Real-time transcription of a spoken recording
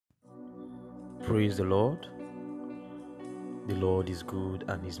Praise the Lord. The Lord is good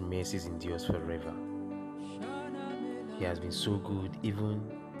and his mercies endures forever. He has been so good even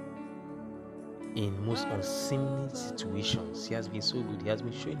in most unseemly situations. He has been so good. He has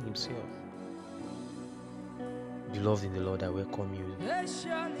been showing himself. Beloved in the Lord, I welcome you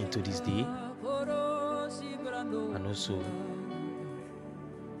into this day and also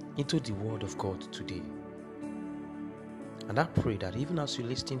into the word of God today. And I pray that even as you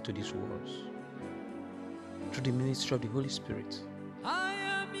listen to these words, through the ministry of the Holy Spirit,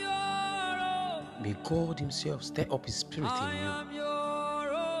 may God himself stir up his spirit in you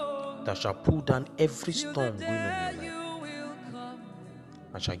that shall pull down every storm going on in your life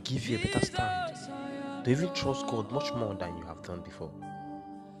and shall give you a better stand to even trust God much more than you have done before.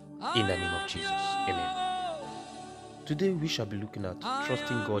 In the name of Jesus. Amen. Today we shall be looking at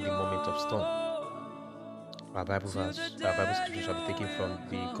trusting God in moment of storm. Our Bible scripture shall be taken from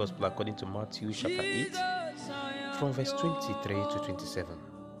the Gospel according to Matthew chapter 8, from verse 23 to 27.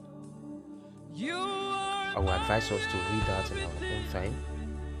 I will advise us to read that in our own time,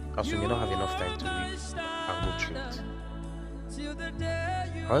 as we may not have enough time to read and go through it.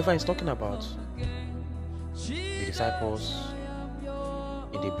 However, it's talking about the disciples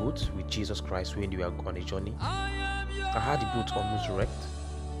in the boat with Jesus Christ when they were on a journey. I had the boat almost wrecked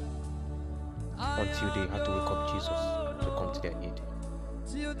until they had to wake up Jesus to come to their aid.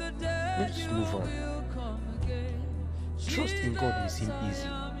 Let's move on. Trust in God may seem easy,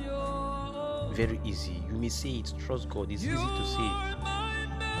 very easy. You may say it, trust God is easy to say.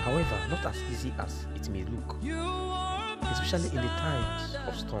 However, not as easy as it may look, especially in the times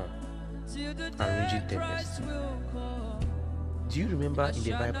of storm and raging tempest. Do you remember in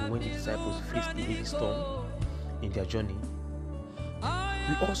the Bible when the disciples faced a heavy storm in their journey?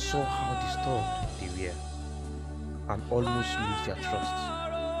 We all saw how disturbed they were and almost lose their trust.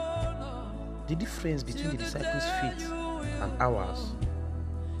 The difference between the disciples' faith and ours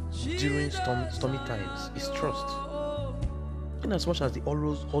during stormy times is trust. In as much as they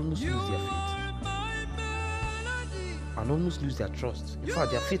almost lose their faith and almost lose their trust. In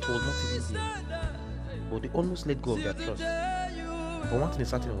fact, their faith was not even there, but they almost let go of their trust. But one thing is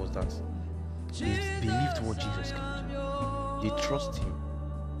certain was that they believed what Jesus can do. They trust him.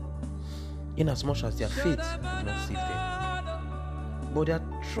 In as much as their faith did not save them, but their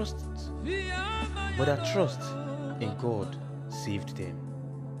trust in God saved them.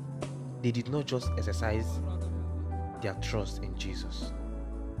 They did not just exercise their trust in Jesus,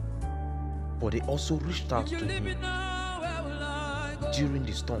 but they also reached out to him during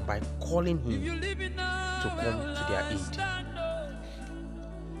the storm by calling him to come to their aid.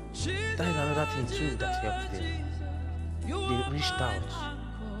 That is another thing too that helped them. They reached out.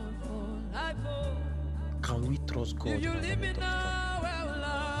 Can we trust God in a moment of storm?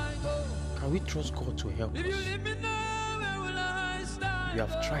 Can we trust God to help us? We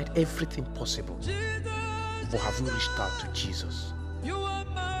have tried everything possible, but have we reached out to Jesus?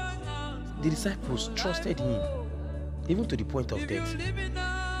 The disciples trusted him even to the point of death.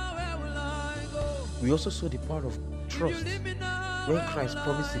 We also saw the power of trust when Christ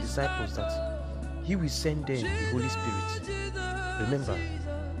promised the disciples that he will send them the Holy Spirit. Remember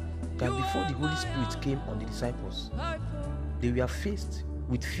that before the Holy Spirit came on the disciples, they were faced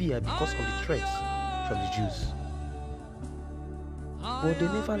with fear because of the threats from the Jews. But they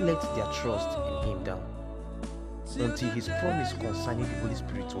never let their trust in him down until his promise concerning the Holy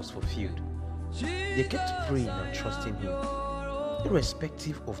Spirit was fulfilled. They kept praying and trusting him,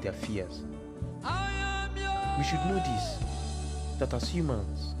 irrespective of their fears. We should know this, that as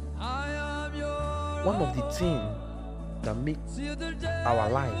humans, one of the things that make our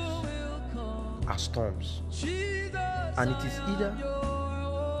lives are storms. And it is either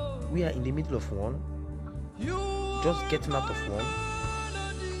we are in the middle of one, just getting out of one,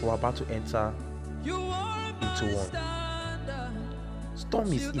 or about to enter into one.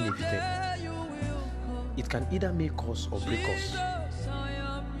 Storm is inevitable. It can either make us or break us,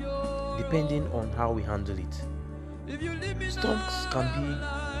 depending on how we handle it. Storms can be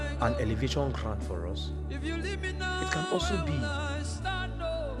an elevation ground for us. It can also be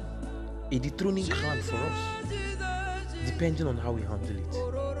a dethroning ground for us, depending on how we handle it.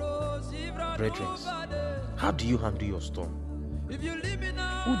 Brethren, how do you handle your storm? Who do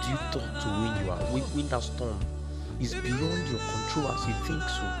you talk to when that storm is beyond your control as you think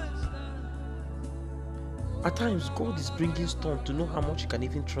so? At times, God is bringing storm to know how much He can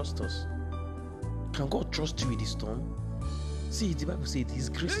even trust us. Can God trust you in the storm? See, the Bible says His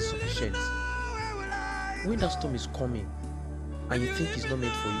grace is sufficient. When that storm is coming and you think it's not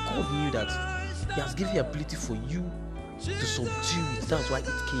meant for you, God knew that He has given the ability for you to subdue it. That's why it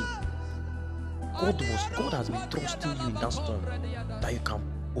came. God has been trusting you in that storm that you can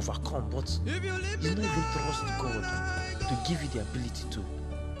overcome, but you don't even trust God to give you the ability to.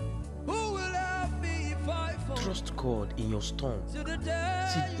 Trust God in your storm. See,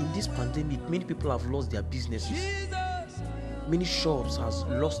 in this pandemic, many people have lost their businesses. Many shops has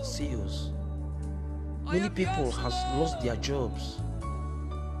lost sales. Many people has lost their jobs.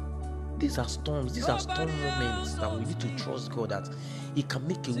 These are storms. These are storm moments that we need to trust God that He can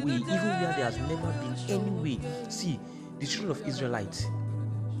make a way even where there has never been any way. See, the children of Israelites,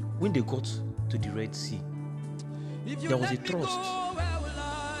 when they got to the Red Sea, there was a trust.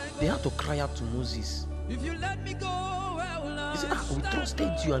 They had to cry out to Moses. He said, we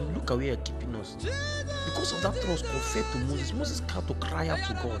trusted you and look at where you're keeping us. Because of that trust conferred to Moses, Moses had to cry out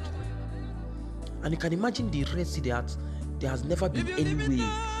to God. And you can imagine the Red Sea that there has never been any way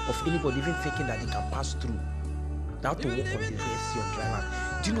of anybody even thinking that they can pass through. They have to walk on the Red Sea on dry land.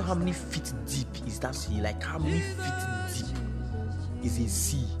 Do you know how many feet deep is that sea? Like how many feet deep is a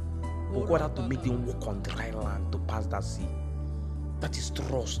sea? But God had to make them walk on dry land to pass that sea. That is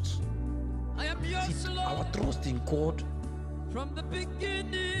trust. See, our trust in God can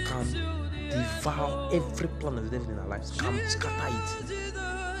devour every plan of the devil in our lives, can scatter it.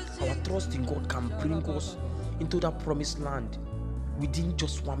 Our trust in God can bring us into that promised land within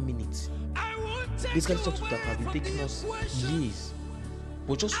just 1 minute. This kind of stuff that have been taking us years,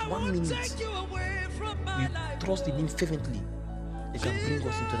 but just 1 minute, we trust in Him fervently, it can bring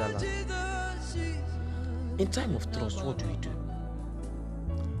us into that land. In time of trust, what do we do?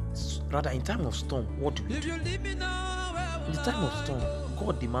 Rather, in time of storm, what do we do? In the time of storm,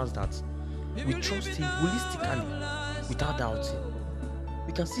 God demands that we trust Him holistically, without doubting.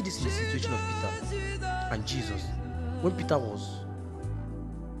 We can see this in the situation of Peter and Jesus. When Peter was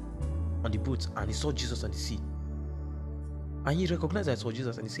on the boat and he saw Jesus on the sea, and he recognized that I saw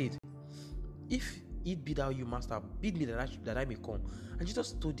Jesus, and he said, "If it be thou, you master, bid me that I may come." And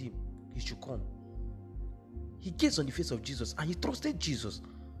Jesus told him he should come. He gazed on the face of Jesus and he trusted Jesus.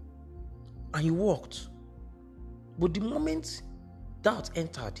 And he walked. But the moment doubt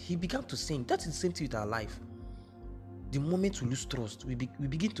entered, he began to sink. That is the same thing with our life. The moment we lose trust, we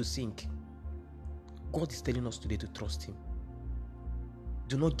begin to sink. God is telling us today to trust Him.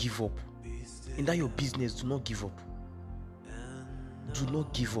 Do not give up. In that your business, do not give up. Do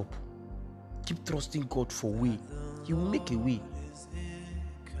not give up. Keep trusting God for way. He will make a way.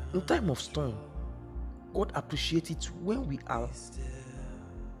 In time of storm, God appreciates it when we are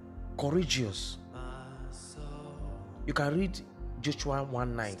courageous. You can read Joshua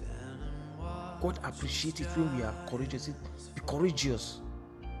 1:9. God appreciates it when we are courageous. Be courageous.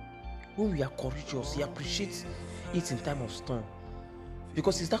 When we are courageous, He appreciates it in time of storm,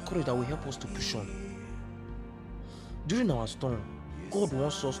 because it's that courage that will help us to push on. During our storm, God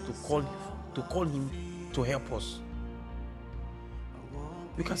wants us to call Him to help us.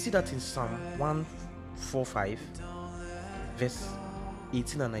 You can see that in Psalm 145, verse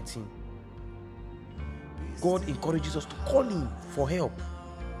 18 and 19. God encourages us to call Him for help.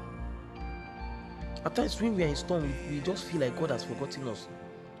 At times when we are in storm, we just feel like God has forgotten us.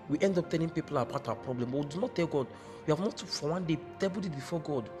 We end up telling people about our problem, but do not tell God. We have not for one day tabled it before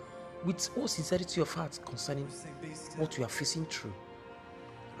God with all sincerity of heart concerning what we are facing through.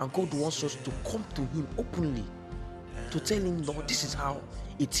 And God wants us to come to Him openly, to tell Him, Lord, this is how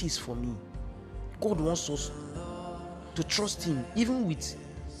it is for me. God wants us to trust Him, even with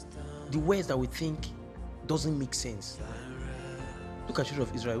the words that we think doesn't make sense. Look at the children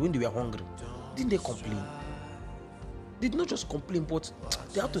of Israel when they were hungry. Didn't they complain? They did not just complain, but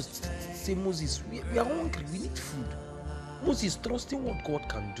they had to say, Moses, we are hungry, we need food. Moses, trusting what God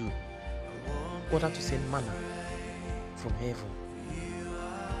can do, God had to send manna from heaven.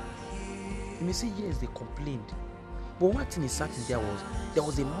 You may say, yes, they complained. But one thing is certain, there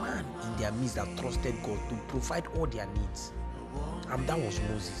was a man in their midst that trusted God to provide all their needs. And that was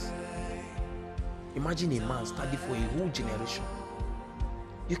Moses. Imagine a man standing for a whole generation.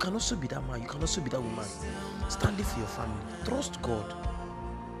 You can also be that man, you can also be that woman. Standing for your family. Trust God.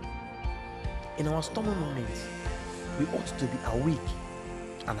 In our stormy moments, we ought to be awake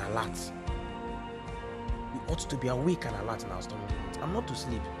and alert. We ought to be awake and alert in our stormy moments, and not to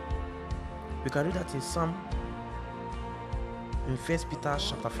sleep. We can read that in 1 Peter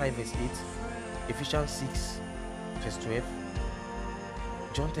chapter 5 verse 8, Ephesians 6 verse 12,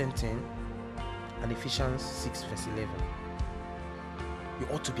 John 10:10, and Ephesians 6 verse 11. We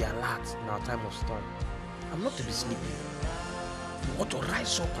ought to be alert in our time of storm, and not to be sleeping. We ought to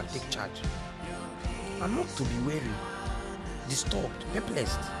rise up and take charge, and not to be weary, disturbed,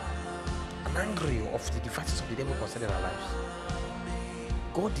 perplexed, and angry of the devices of the devil concerning our lives.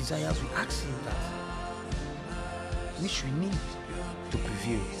 God desires we ask Him that which we need to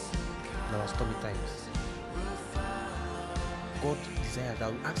prevail in our stormy times. God desires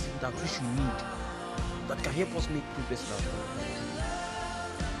that we ask Him that which we need that can help us make progress in our stormy times.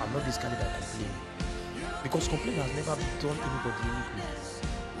 I'm not discouraged by complaining, because complaining has never done anybody any good,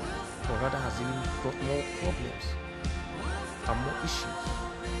 but rather has even brought more problems and more issues.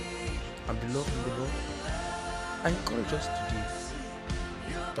 And beloved in the Lord, I encourage us today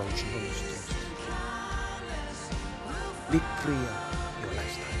that we should not lose trust. Make prayer your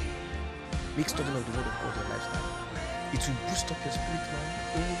lifestyle. Make studying of the Word of God your lifestyle. It will boost up your spirit, man.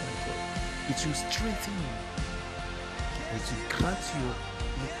 Oh my God. It will strengthen you. And it will grant your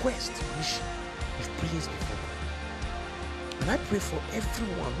request which you've placed before God. And I pray for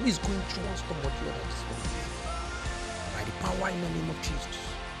everyone who is going through one storm or the other this morning. By the power in the name of Jesus.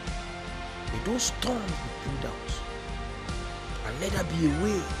 May those storms be pulled out. And let there be a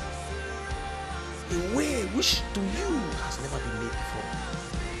way which to you has never been made before,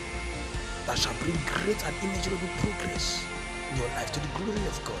 that shall bring great and immeasurable progress in your life to the glory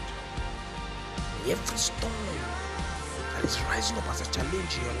of God. May every storm that is rising up as a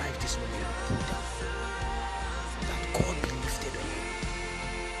challenge in your life this moment be pulled down, that God be lifted up.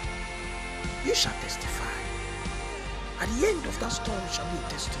 You shall testify. At the end of that storm shall be a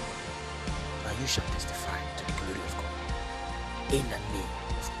testimony, and you shall testify to the glory of God. In the name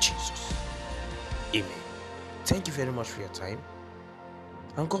of Jesus. Amen. Thank you very much for your time,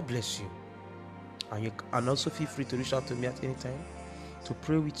 and God bless you. And also feel free to reach out to me at any time to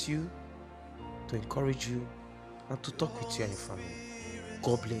pray with you, to encourage you, and to talk with you and your family.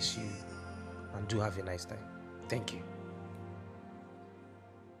 God bless you, and do have a nice time. Thank you.